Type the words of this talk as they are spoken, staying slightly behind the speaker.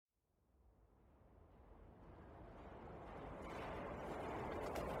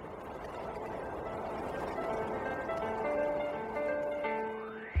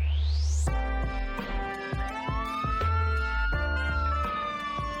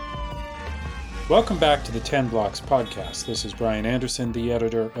Welcome back to the 10 Blocks podcast. This is Brian Anderson, the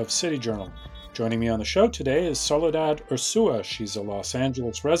editor of City Journal. Joining me on the show today is Soledad Ursúa. She's a Los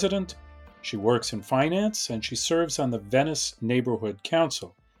Angeles resident. She works in finance and she serves on the Venice Neighborhood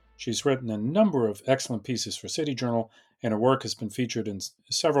Council. She's written a number of excellent pieces for City Journal, and her work has been featured in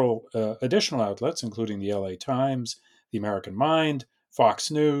several additional outlets, including the LA Times, the American Mind, Fox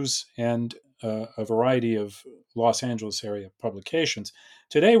News, and a variety of Los Angeles area publications.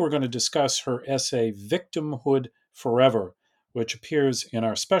 Today, we're going to discuss her essay, Victimhood Forever, which appears in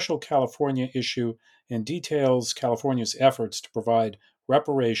our special California issue and details California's efforts to provide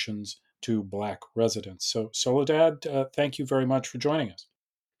reparations to Black residents. So, Soledad, thank you very much for joining us.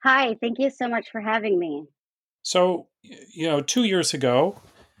 Hi, thank you so much for having me. So, 2 years ago,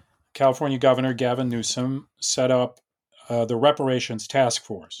 California Governor Gavin Newsom set up the Reparations Task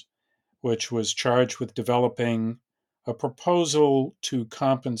Force, which was charged with developing a proposal to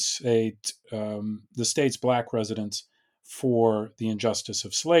compensate the state's Black residents for the injustice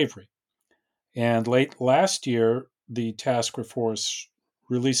of slavery. And late last year, the task force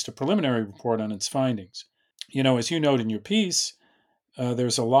released a preliminary report on its findings. As you note in your piece,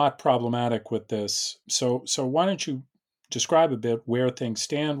 there's a lot problematic with this. So why don't you describe a bit where things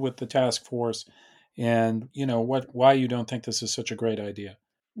stand with the task force and, why you don't think this is such a great idea?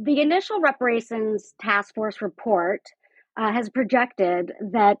 The initial Reparations Task Force report has projected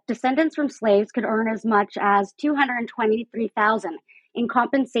that descendants from slaves could earn as much as $223,000 in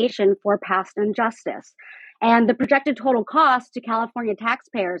compensation for past injustice. And the projected total cost to California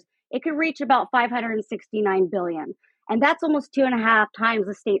taxpayers, it could reach about $569 billion. And that's almost 2.5 times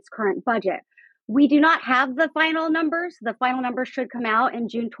the state's current budget. We do not have the final numbers. The final numbers should come out in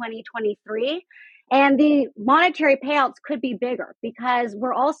June 2023. And the monetary payouts could be bigger because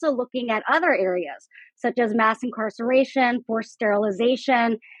we're also looking at other areas such as mass incarceration, forced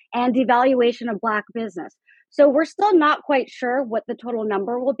sterilization, and devaluation of Black business. So we're still not quite sure what the total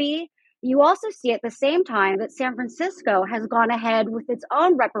number will be. You also see at the same time that San Francisco has gone ahead with its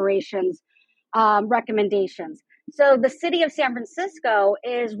own reparations recommendations. So the city of San Francisco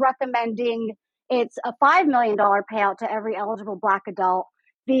is recommending it's a $5 million payout to every eligible Black adult,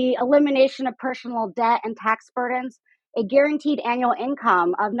 the elimination of personal debt and tax burdens, a guaranteed annual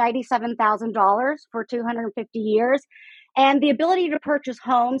income of $97,000 for 250 years, and the ability to purchase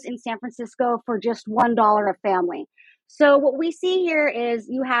homes in San Francisco for just $1 a family. So what we see here is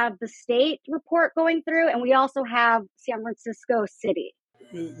you have the state report going through, and we also have San Francisco City.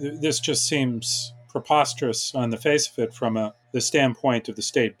 This just seems preposterous on the face of it from the standpoint of the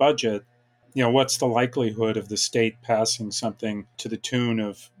state budget. What's the likelihood of the state passing something to the tune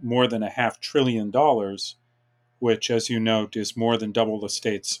of more than $500 billion, which, as you note, is more than double the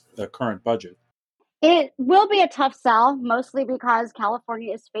state's current budget? It will be a tough sell, mostly because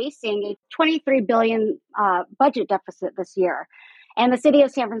California is facing a $23 billion budget deficit this year. And the city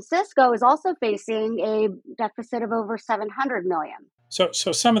of San Francisco is also facing a deficit of over $700 million. So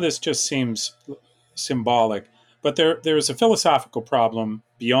some of this just seems symbolic, but there's a philosophical problem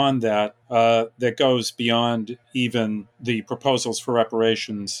beyond that that goes beyond even the proposals for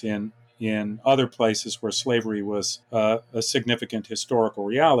reparations in other places where slavery was a significant historical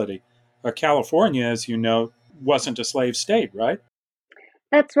reality. California, as you know, wasn't a slave state, right?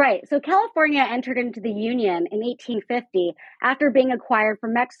 That's right. So California entered into the Union in 1850 after being acquired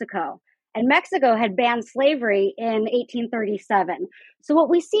from Mexico. And Mexico had banned slavery in 1837. So what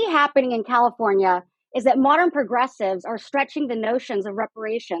we see happening in California is that modern progressives are stretching the notions of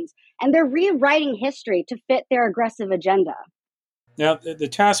reparations, and they're rewriting history to fit their aggressive agenda. Now, the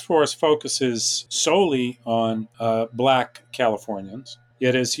task force focuses solely on Black Californians.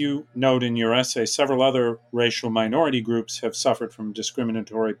 Yet, as you note in your essay, several other racial minority groups have suffered from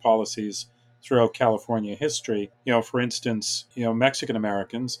discriminatory policies throughout California history. For instance, Mexican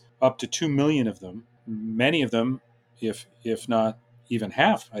Americans, up to 2 million of them, many of them, if not even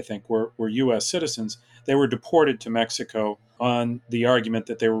half, I think, were U.S. citizens. They were deported to Mexico on the argument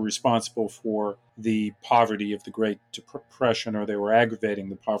that they were responsible for the poverty of the Great Depression, or they were aggravating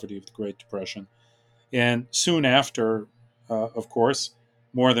the poverty of the Great Depression. And soon after, of course,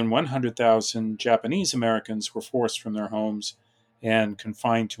 more than 100,000 Japanese Americans were forced from their homes and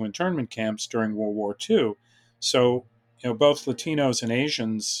confined to internment camps during World War II. So, both Latinos and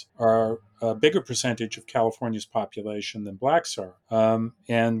Asians are a bigger percentage of California's population than Blacks are,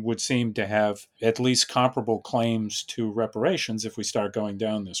 and would seem to have at least comparable claims to reparations if we start going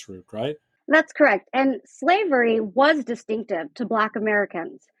down this route, right? That's correct. And slavery was distinctive to Black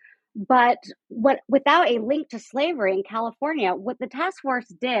Americans. But without a link to slavery in California, what the task force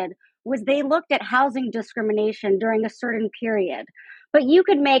did was they looked at housing discrimination during a certain period. But you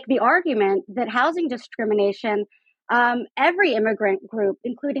could make the argument that housing discrimination, every immigrant group,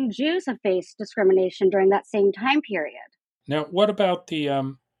 including Jews, have faced discrimination during that same time period. Now, what about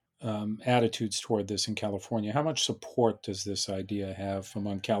the attitudes toward this in California? How much support does this idea have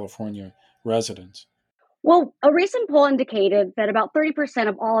among California residents? Well, a recent poll indicated that about 30%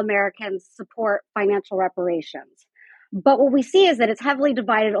 of all Americans support financial reparations. But what we see is that it's heavily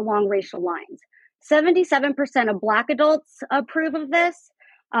divided along racial lines. 77% of Black adults approve of this,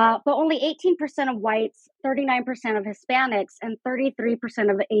 but only 18% of whites, 39% of Hispanics, and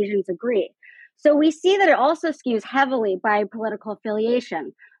 33% of Asians agree. So we see that it also skews heavily by political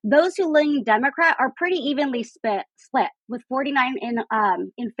affiliation. Those who lean Democrat are pretty evenly split with 49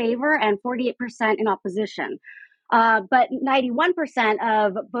 in favor and 48% in opposition. But 91%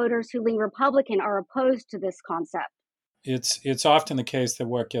 of voters who lean Republican are opposed to this concept. It's often the case that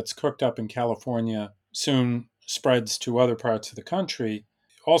what gets cooked up in California soon spreads to other parts of the country.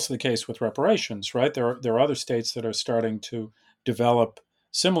 Also, the case with reparations, right? There are other states that are starting to develop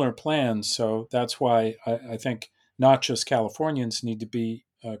similar plans. So that's why I think not just Californians need to be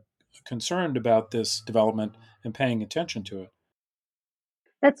concerned about this development and paying attention to it.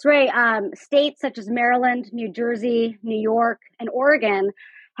 That's right. States such as Maryland, New Jersey, New York, and Oregon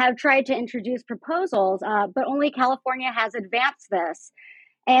have tried to introduce proposals, but only California has advanced this.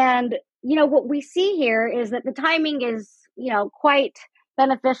 And, what we see here is that the timing is, quite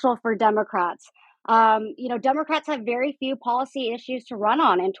beneficial for Democrats. Democrats have very few policy issues to run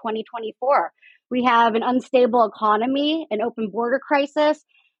on in 2024. We have an unstable economy, an open border crisis,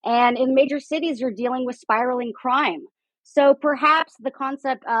 and in major cities, you're dealing with spiraling crime. So perhaps the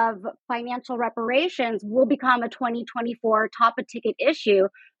concept of financial reparations will become a 2024 top of ticket issue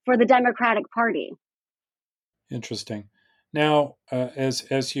for the Democratic Party. Interesting. Now,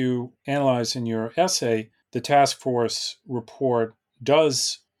 as you analyze in your essay, the task force report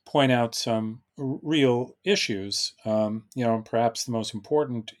does point out some real issues. Perhaps the most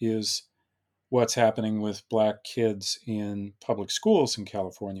important is what's happening with Black kids in public schools in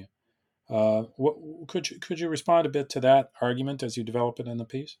California. Could you respond a bit to that argument as you develop it in the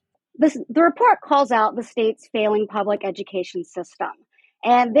piece? The report calls out the state's failing public education system.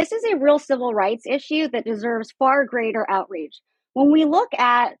 And this is a real civil rights issue that deserves far greater outreach. When we look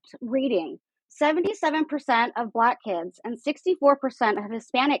at reading, 77% of Black kids and 64% of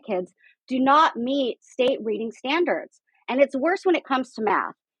Hispanic kids do not meet state reading standards. And it's worse when it comes to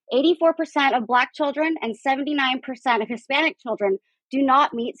math. 84% of Black children and 79% of Hispanic children do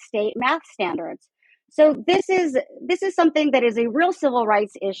not meet state math standards. So this is something that is a real civil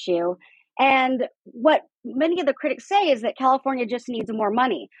rights issue. And what many of the critics say is that California just needs more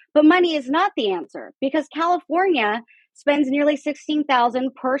money. But money is not the answer because California spends nearly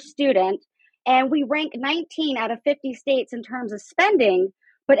 16,000 per student and we rank 19 out of 50 states in terms of spending,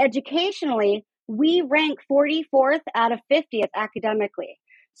 but educationally we rank 44th out of 50th academically.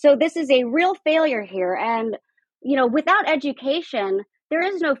 So this is a real failure here and without education there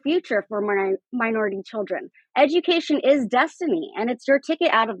is no future for minority children. Education is destiny, and it's your ticket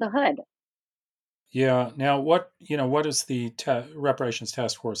out of the hood. Yeah. Now, what does the reparations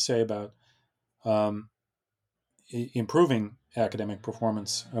task force say about um, improving academic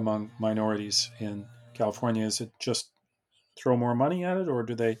performance among minorities in California? Is it just throw more money at it, or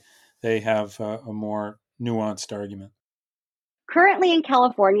do they have a more nuanced argument? Currently in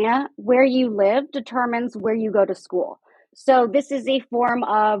California, where you live determines where you go to school. So this is a form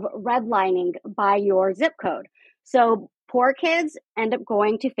of redlining by your zip code. So poor kids end up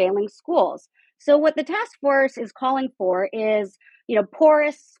going to failing schools. So what the task force is calling for is,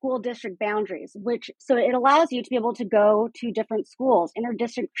 porous school district boundaries, which so it allows you to be able to go to different schools,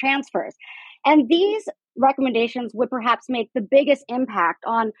 inter-district transfers. And these recommendations would perhaps make the biggest impact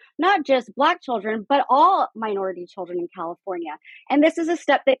on not just Black children, but all minority children in California. And this is a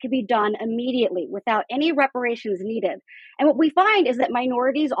step that could be done immediately without any reparations needed. And what we find is that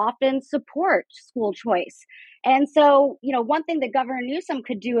minorities often support school choice. And so, one thing that Governor Newsom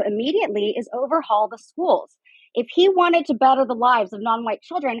could do immediately is overhaul the schools. If he wanted to better the lives of non-white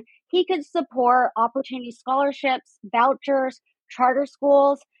children, he could support opportunity scholarships, vouchers, charter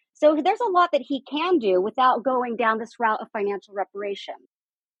schools. So there's a lot that he can do without going down this route of financial reparation.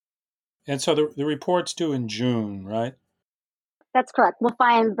 And so the report's due in June, right? That's correct. We'll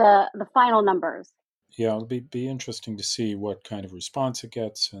find the final numbers. Yeah, it'll be interesting to see what kind of response it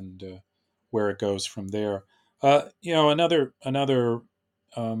gets and where it goes from there. Another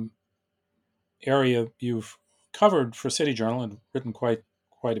um, area you've covered for City Journal and written quite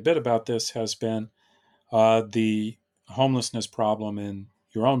a bit about this has been the homelessness problem in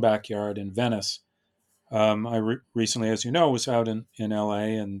your own backyard in Venice. I recently, as you know, was out in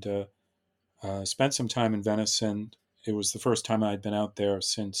LA and spent some time in Venice, and it was the first time I'd been out there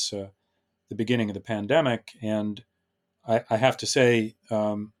since the beginning of the pandemic. And I have to say,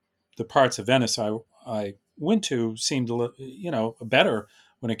 the parts of Venice I went to seemed better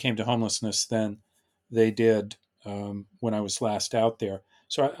when it came to homelessness than they did when I was last out there.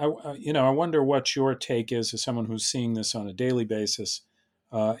 So I wonder what your take is as someone who's seeing this on a daily basis,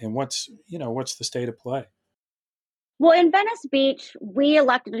 and what's the state of play. Well, in Venice Beach, we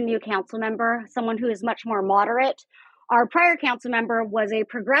elected a new council member, someone who is much more moderate. Our prior council member was a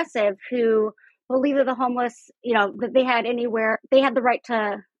progressive who believed that the homeless, that they had the right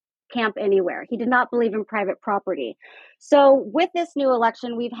to camp anywhere. He did not believe in private property. So with this new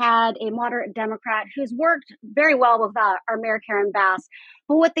election, we've had a moderate Democrat who's worked very well with our Mayor Karen Bass.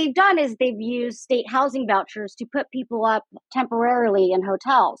 But what they've done is they've used state housing vouchers to put people up temporarily in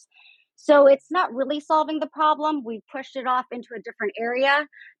hotels. So it's not really solving the problem. We've pushed it off into a different area,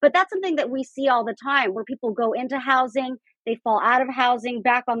 but that's something that we see all the time where people go into housing, they fall out of housing,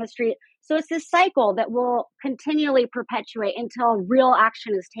 back on the street. So it's this cycle that will continually perpetuate until real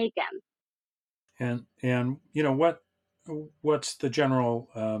action is taken. And what's the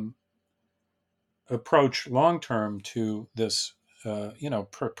general approach long term to this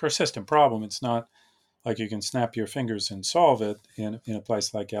persistent problem? It's not like you can snap your fingers and solve it in a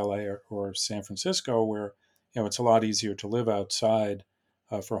place like LA or San Francisco, where it's a lot easier to live outside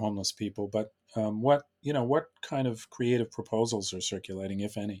for homeless people. But what kind of creative proposals are circulating,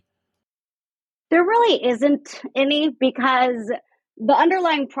 if any? There really isn't any, because the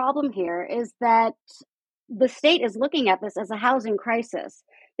underlying problem here is that the state is looking at this as a housing crisis.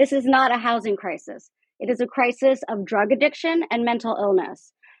 This is not a housing crisis. It is a crisis of drug addiction and mental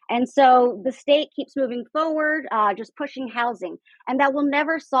illness. And so the state keeps moving forward, just pushing housing, and that will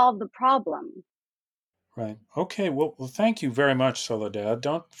never solve the problem. Right. Okay. Well, thank you very much, Soledad.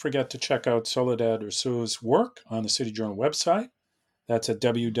 Don't forget to check out Soledad Ursúa's work on the City Journal website. That's at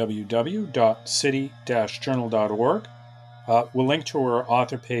www.city-journal.org. We'll link to her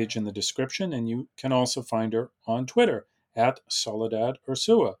author page in the description, and you can also find her on Twitter at Soledad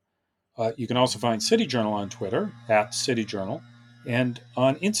Ursúa. You can also find City Journal on Twitter at City Journal and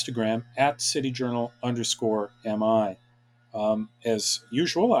on Instagram at cityjournal_MI. As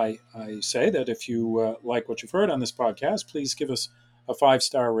usual, I say that if you like what you've heard on this podcast, please give us a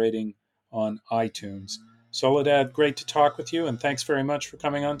 5-star rating on iTunes. Soledad, great to talk with you, and thanks very much for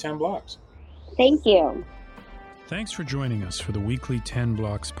coming on 10 Blocks. Thank you. Thanks for joining us for the weekly 10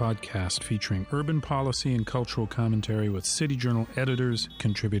 Blocks podcast featuring urban policy and cultural commentary with City Journal editors,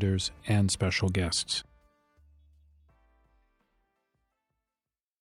 contributors, and special guests.